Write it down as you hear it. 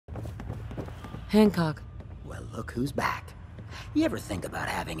Hancock. Well, look who's back. You ever think about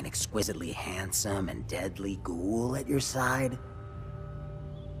having an exquisitely handsome and deadly ghoul at your side?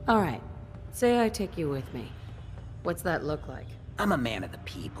 Alright. Say I take you with me. What's that look like? I'm a man of the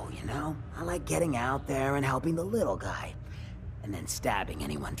people, you know? I like getting out there and helping the little guy. And then stabbing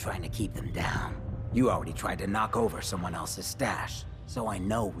anyone trying to keep them down. You already tried to knock over someone else's stash, so I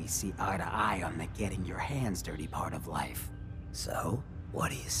know we see eye to eye on the getting your hands dirty part of life. So,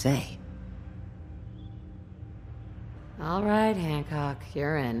 what do you say? Alright, Hancock,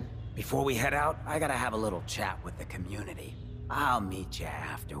 you're in. Before we head out, I gotta have a little chat with the community. I'll meet you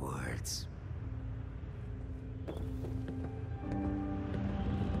afterwards.